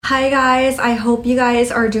Hi guys, I hope you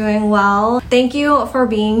guys are doing well. Thank you for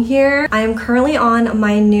being here. I am currently on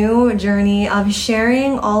my new journey of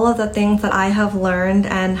sharing all of the things that I have learned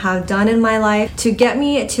and have done in my life to get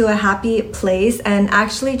me to a happy place and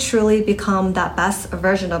actually truly become that best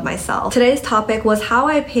version of myself. Today's topic was how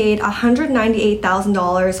I paid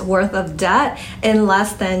 $198,000 worth of debt in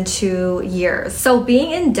less than 2 years. So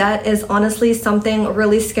being in debt is honestly something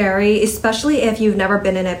really scary, especially if you've never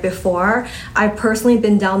been in it before. I've personally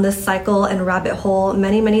been down this cycle and rabbit hole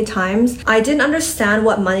many times. I didn't understand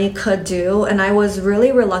what money could do, and I was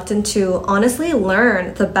really reluctant to honestly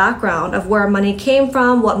learn the background of where money came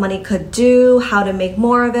from, what money could do, how to make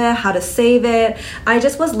more of it, how to save it. I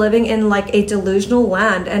just was living in like a delusional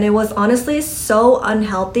land, and it was honestly so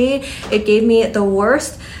unhealthy. It gave me the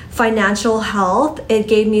worst financial health. It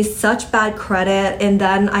gave me such bad credit, and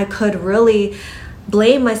then I could really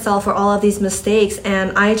blame myself for all of these mistakes,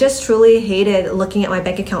 and I just truly hated looking at my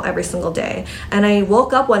bank account every single day. And I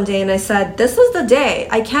woke up one day and I said, this is the day.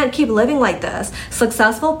 I can't keep living like this.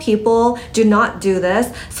 Successful people do not do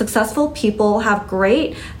this. Successful people have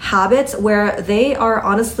great habits where they are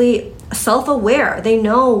honestly self-aware. They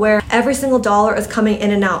know where every single dollar is coming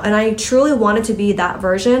in and out, and I truly wanted to be that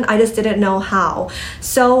version. I just didn't know how.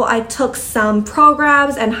 So I took some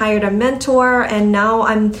programs and hired a mentor, and now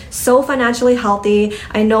I'm so financially healthy.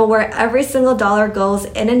 I know where every single dollar goes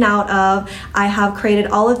in and out of. I have created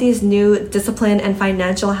all of these new discipline and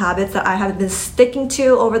financial habits that I have been sticking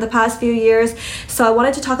to over the past few years. So I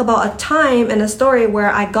wanted to talk about a time and a story where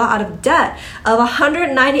I got out of debt of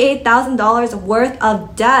 $198,000 worth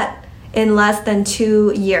of debt in less than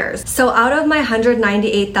 2 years. So out of my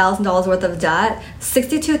 $198,000 worth of debt,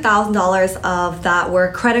 $62,000 of that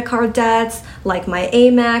were credit card debts, like my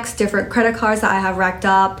Amex, different credit cards that I have racked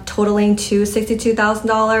up, totaling to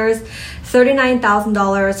 $62,000.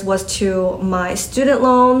 $39,000 was to my student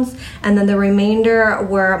loans, and then the remainder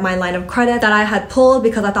were my line of credit that I had pulled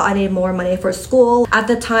because I thought I needed more money for school. At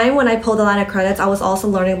the time when I pulled the line of credits, I was also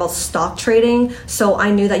learning about stock trading, so I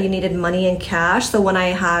knew that you needed money in cash. So when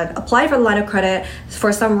I had applied for the line of credit,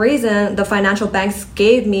 for some reason, the financial banks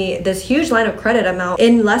gave me this huge line of credit amount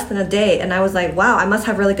in less than a day, and I was like, wow, I must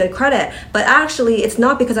have really good credit. But actually, it's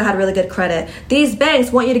not because I had really good credit. These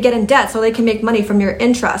banks want you to get in debt so they can make money from your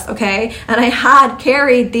interest, okay? And I had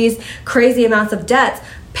carried these crazy amounts of debts,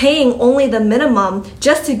 paying only the minimum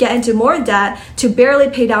just to get into more debt to barely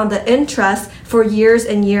pay down the interest for years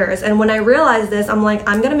and years. And when I realized this, I'm like,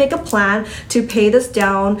 I'm gonna make a plan to pay this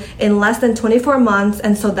down in less than 24 months.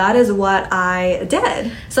 And so that is what I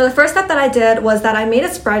did. So the first step that I did was that I made a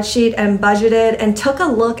spreadsheet and budgeted and took a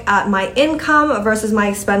look at my income versus my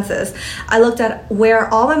expenses. I looked at where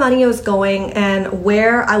all my money was going and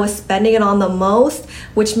where I was spending it on the most,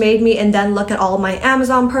 which made me and then look at all of my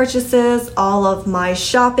Amazon purchases, all of my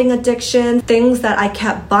shopping addiction, things that I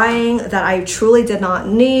kept buying that I truly did not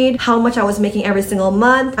need, how much I was making every single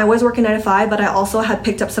month. I was working 9 to 5, but I also had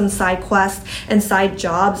picked up some side quests and side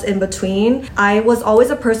jobs in between. I was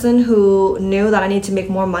always a person who knew that I need to make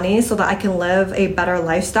more money so that I can live a better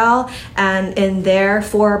lifestyle, and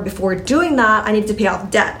therefore before doing that, I needed to pay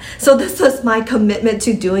off debt. So this was my commitment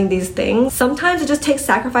to doing these things. Sometimes it just takes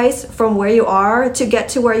sacrifice from where you are to get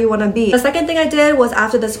to where you want to be. The second thing I did was,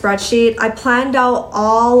 after the spreadsheet, I planned out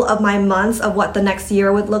all of my months of what the next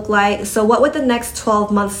year would look like. So what would the next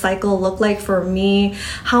 12-month cycle look like for me?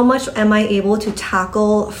 How much am I able to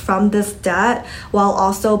tackle from this debt while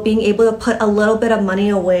also being able to put a little bit of money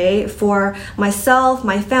away for myself,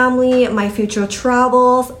 my family, my future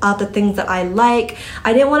travels, the things that I like.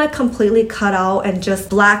 I didn't want to completely cut out and just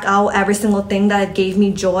black out every single thing that gave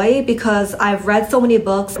me joy, because I've read so many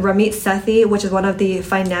books. Ramit Sethi, which is one of the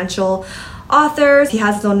financial authors, he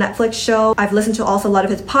has his own Netflix show. I've listened to also a lot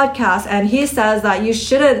of his podcasts, and he says that you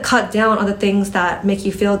shouldn't cut down on the things that make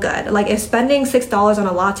you feel good. Like, if spending $6 on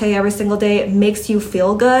a latte every single day makes you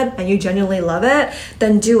feel good and you genuinely love it,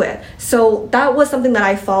 then do it. So that was something that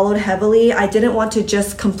I followed heavily. I didn't want to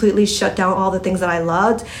just completely shut down all the things that I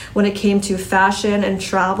loved when it came to fashion and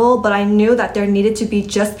travel, but I knew that there needed to be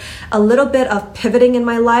just a little bit of pivoting in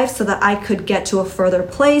my life so that I could get to a further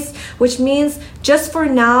place, which means just for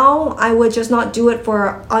now, I would just not do it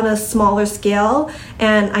on a smaller scale,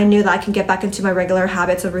 and I knew that I can get back into my regular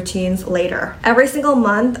habits and routines later. Every single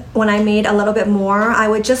month, when I made a little bit more, I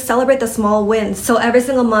would just celebrate the small wins. So every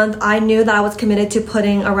single month, I knew that I was committed to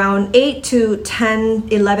putting around $8,000 to $10,000,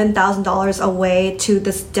 $11,000 away to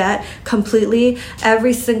this debt completely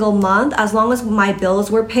every single month. As long as my bills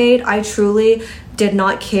were paid, I truly did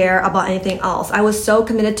not care about anything else. I was so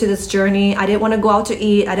committed to this journey. I didn't want to go out to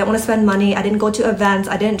eat. I didn't want to spend money. I didn't go to events.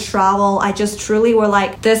 I didn't travel. I just truly were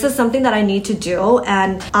like, this is something that I need to do.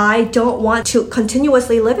 And I don't want to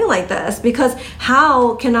continuously living like this, because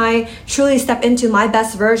how can I truly step into my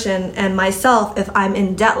best version and myself if I'm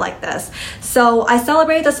in debt like this? So I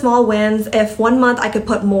celebrate the small wins. If one month I could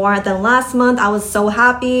put more than last month, I was so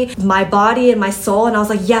happy, my body and my soul. And I was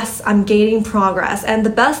like, yes, I'm gaining progress. And the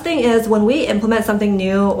best thing is when we implement something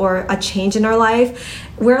new or a change in our life,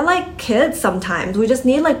 we're like kids sometimes. We just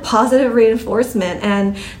need like positive reinforcement,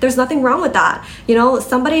 and there's nothing wrong with that. You know,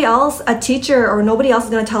 somebody else, a teacher or nobody else is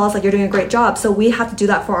going to tell us like you're doing a great job. So we have to do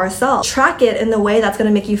that for ourselves. Track it in the way that's going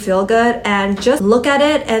to make you feel good, and just look at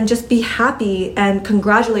it and just be happy and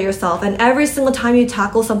congratulate yourself. And every single time you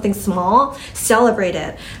tackle something small, celebrate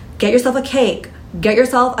it. Get yourself a cake. Get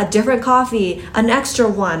yourself a different coffee, an extra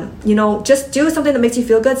one. You know, just do something that makes you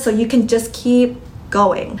feel good so you can just keep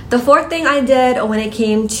going. The fourth thing I did when it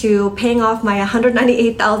came to paying off my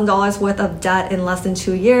 $198,000 worth of debt in less than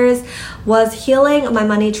 2 years was healing my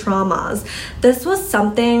money traumas. This was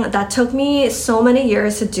something that took me so many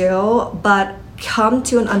years to do, but come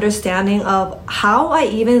to an understanding of how I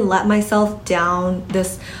even let myself down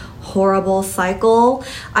this horrible cycle.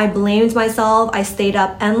 I blamed myself. I stayed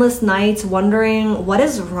up endless nights wondering, what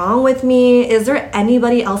is wrong with me? Is there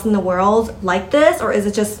anybody else in the world like this, or is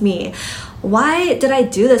it just me? Why did I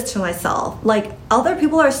do this to myself? Like, other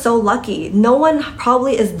people are so lucky. No one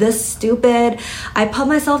probably is this stupid. I put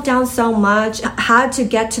myself down so much, had to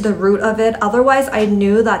get to the root of it. Otherwise, I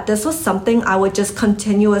knew that this was something I would just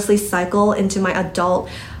continuously cycle into my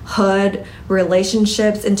adulthood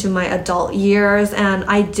relationships, into my adult years. And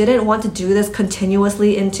I didn't want to do this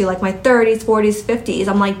continuously into like my 30s, 40s, 50s.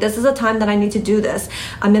 I'm like, this is a time that I need to do this.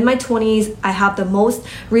 I'm in my 20s. I have the most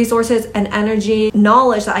resources and energy,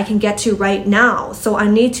 knowledge that I can get to right now. So I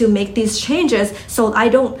need to make these changes so I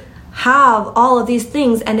don't have all of these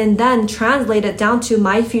things and then translate it down to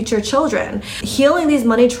my future children. Healing these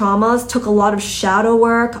money traumas took a lot of shadow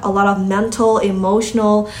work, a lot of mental,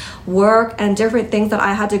 emotional work, and different things that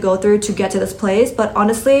I had to go through to get to this place. But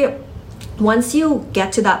honestly, once you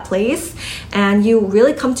get to that place and you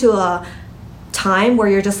really come to a time where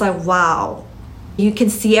you're just like, wow, you can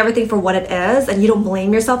see everything for what it is and you don't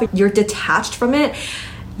blame yourself, you're detached from it,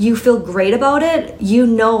 you feel great about it, you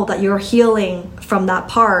know that you're healing from that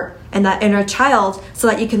part and that inner child so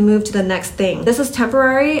that you can move to the next thing. This is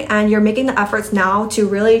temporary and you're making the efforts now to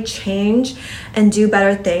really change and do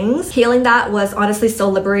better things. Healing that was honestly so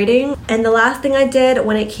liberating. And the last thing I did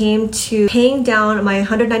when it came to paying down my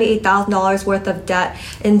 $198,000 worth of debt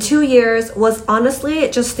in 2 years was honestly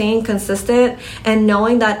just staying consistent and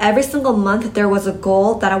knowing that every single month there was a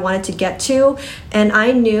goal that I wanted to get to. And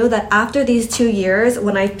I knew that after these 2 years,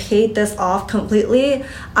 when I paid this off completely,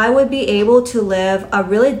 I would be able to live a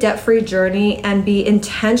really debt-free journey and be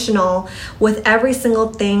intentional with every single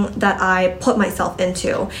thing that I put myself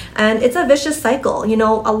into. And it's a vicious cycle. You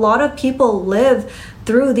know, a lot of people live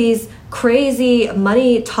through these crazy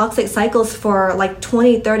money toxic cycles for like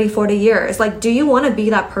 20, 30, 40 years. Like, do you want to be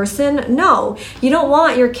that person? No. You don't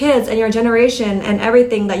want your kids and your generation and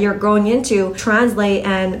everything that you're growing into translate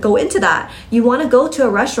and go into that. You want to go to a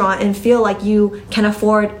restaurant and feel like you can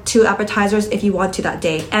afford 2 appetizers if you want to that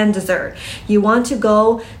day and dessert. You want to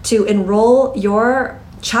go to enroll your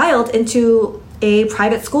child into a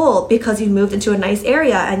private school because you moved into a nice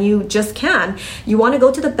area and you just can. You want to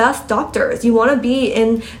go to the best doctors. You want to be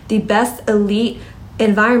in the best elite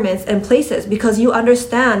environments and places because you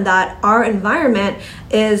understand that our environment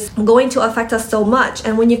is going to affect us so much.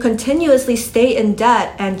 And when you continuously stay in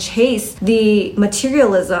debt and chase the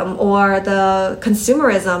materialism or the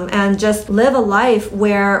consumerism and just live a life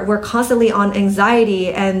where we're constantly on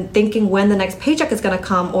anxiety and thinking when the next paycheck is going to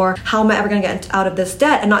come or how am I ever going to get out of this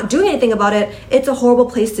debt and not doing anything about it, it's a horrible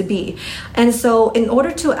place to be. And so in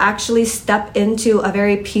order to actually step into a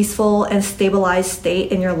very peaceful and stabilized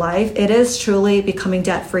state in your life, it is truly becoming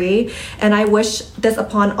debt-free. And I wish this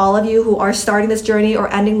upon all of you who are starting this journey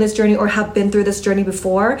or ending this journey or have been through this journey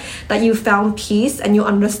before, that you found peace and you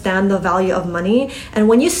understand the value of money. And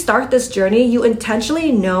when you start this journey, you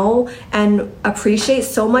intentionally know and appreciate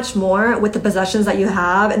so much more with the possessions that you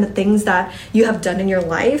have and the things that you have done in your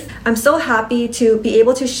life. I'm so happy to be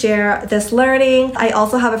able to share this learning. I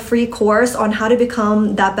also have a free course on how to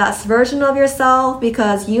become that best version of yourself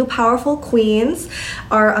because you powerful queens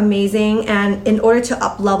are amazing, and in order to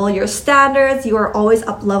up-level your standards, you are always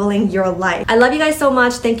up-leveling your life. I love you guys so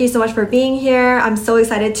much. Thank you so much for being here. I'm so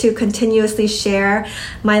excited to continuously share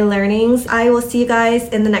my learnings. I will see you guys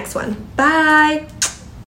in the next one. Bye!